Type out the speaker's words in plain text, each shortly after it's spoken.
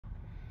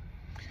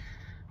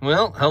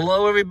Well,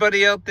 hello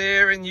everybody out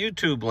there in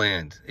YouTube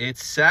land.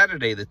 It's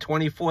Saturday, the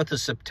 24th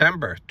of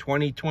September,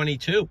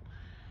 2022.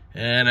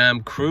 And I'm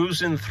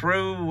cruising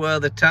through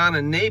the town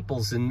of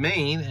Naples in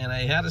Maine, and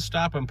I had to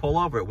stop and pull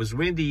over. It was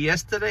windy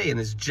yesterday, and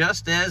it's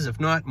just as,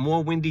 if not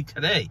more windy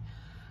today.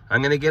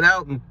 I'm going to get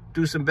out and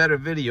do some better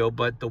video,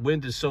 but the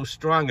wind is so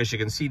strong, as you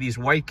can see these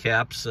white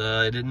caps,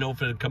 I didn't know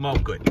if it would come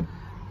out good.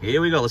 Here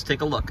we go, let's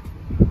take a look.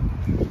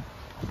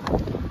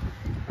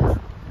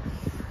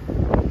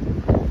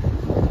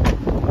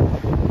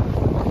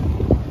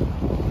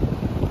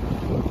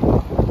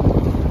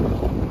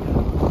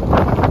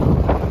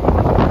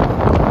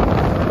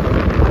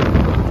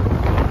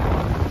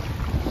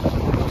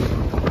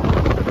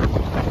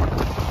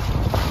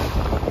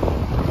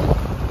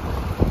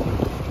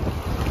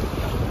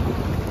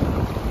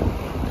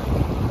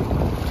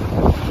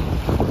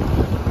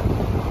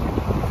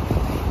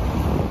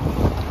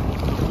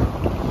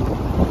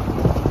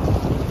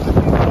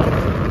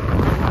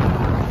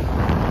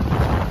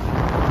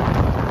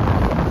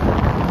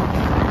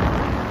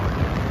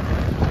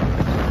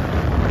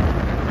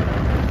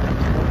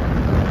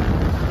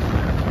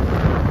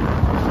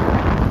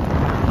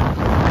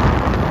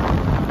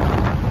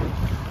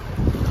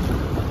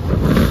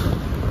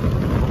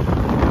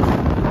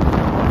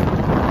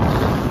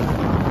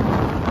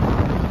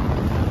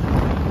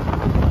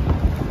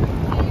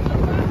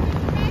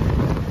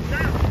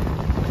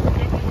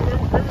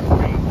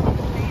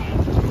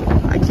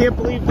 I can't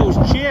believe those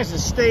chairs are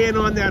staying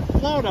on that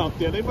float out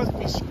there. They must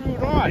be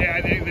screwed on.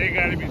 Yeah, they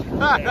gotta be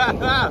screwed on.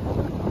 I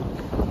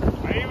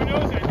didn't even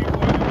notice that.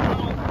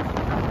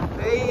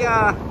 They,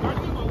 I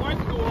think my wife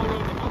could go all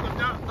over the